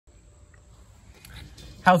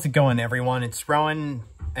How's it going, everyone? It's Rowan,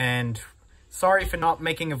 and sorry for not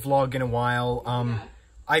making a vlog in a while.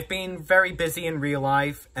 I've been very busy in real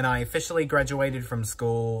life, and I officially graduated from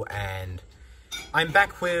school, and I'm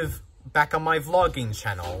back on my vlogging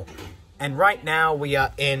channel. And right now we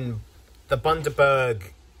are in the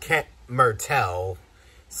Bundaberg Trip motel.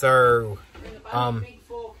 So, Bundy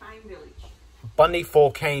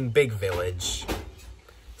 4Cane Big Village.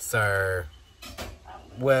 So,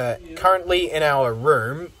 we're currently in our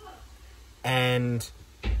room, and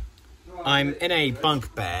I'm in a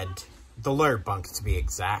bunk bed, the low bunk to be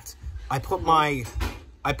exact. I put my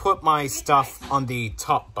stuff on the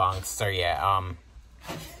top bunk, so yeah,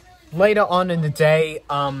 later on in the day,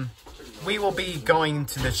 we will be going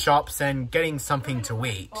to the shops and getting something to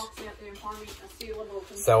eat.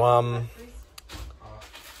 So,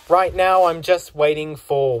 right now I'm just waiting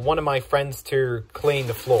for one of my friends to clean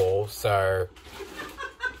the floor, so...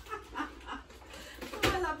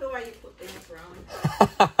 I love the way you put things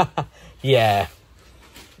around. Yeah.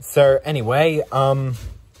 So, anyway, trying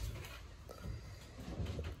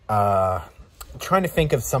to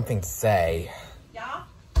think of something to say. Yeah?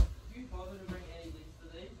 You bother to bring any lids for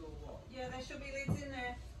these or what? Yeah, there should be lids in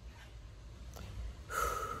there.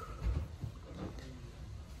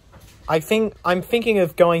 I'm thinking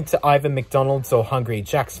of going to either McDonald's or Hungry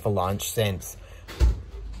Jack's for lunch since...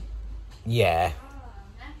 Yeah.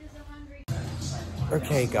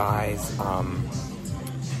 Okay, guys,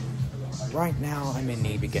 right now I'm in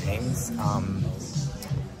New Beginnings. Now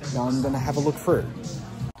I'm gonna have a look through.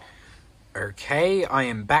 Okay, I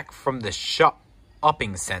am back from the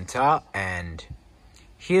shopping center, and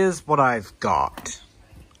here's what I've got.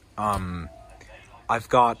 I've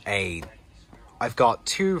got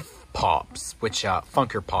two pops, which are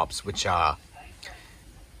Funker Pops, which are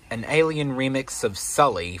an alien remix of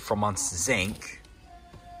Sully from Monsters Inc.,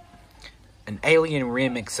 an alien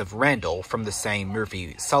remix of Randall from the same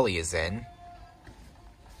movie Sully is in,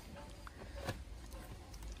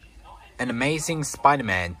 an Amazing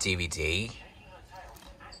Spider-Man DVD,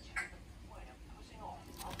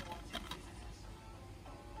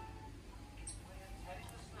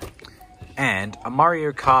 and a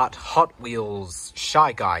Mario Kart Hot Wheels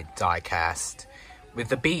Shy Guy diecast with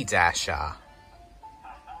the Bee Dasher.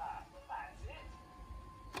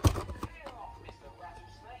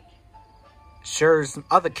 Shows some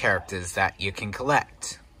other characters that you can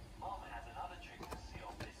collect.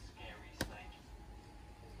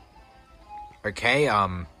 Okay,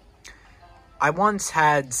 I once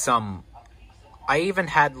had I even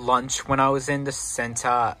had lunch when I was in the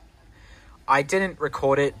center. I didn't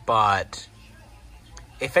record it, but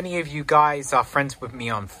if any of you guys are friends with me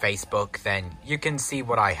on Facebook, then you can see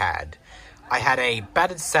what I had. I had a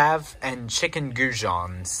battered sav and chicken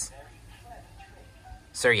goujons.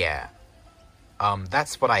 So yeah.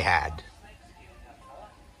 That's what I had.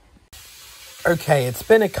 Okay, it's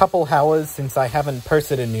been a couple hours since I haven't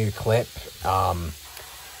posted a new clip.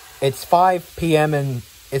 It's 5 p.m.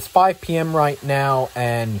 right now,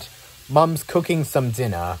 and Mum's cooking some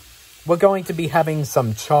dinner. We're going to be having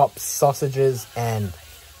some chops, sausages, and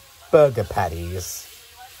burger patties.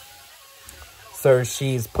 So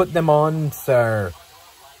she's put them on, so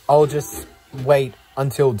I'll just wait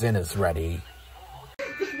until dinner's ready.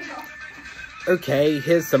 Okay,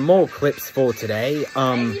 here's some more clips for today.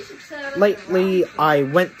 Lately, I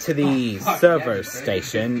went to the servo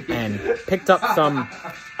station and picked up some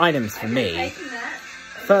items for me.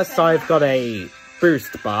 First, I've got a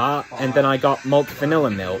Boost bar, and then I got malt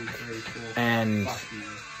vanilla milk. And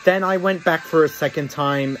then I went back for a second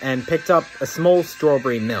time and picked up a small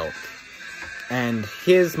strawberry milk. And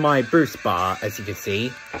here's my Boost bar, as you can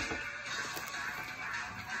see.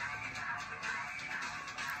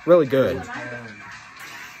 Really good.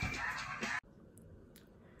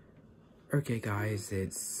 Okay guys,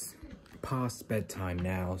 it's past bedtime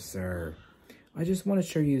now, so I just want to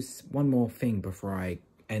show you one more thing before I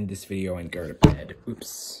end this video and go to bed.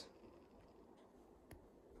 Oops.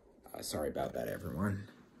 Sorry about that, everyone.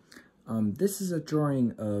 This is a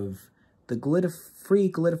drawing of the three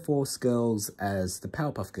Glitter Force girls as the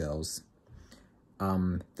Powerpuff Girls.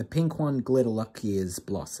 The pink one, Glitter Lucky, is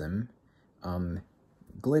Blossom.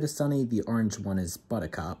 Glitter Sunny, the orange one, is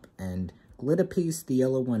Buttercup, and Glitter Peace, the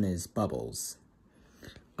yellow one, is Bubbles.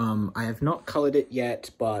 I have not colored it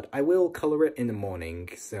yet, but I will color it in the morning.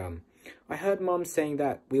 So, I heard Mom saying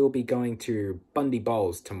that we will be going to Bundy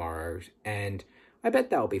Bowls tomorrow, and I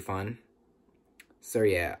bet that'll be fun. So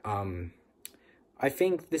yeah, I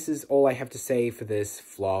think this is all I have to say for this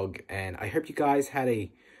vlog, and I hope you guys had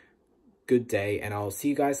a good day, and I'll see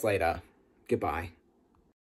you guys later. Goodbye.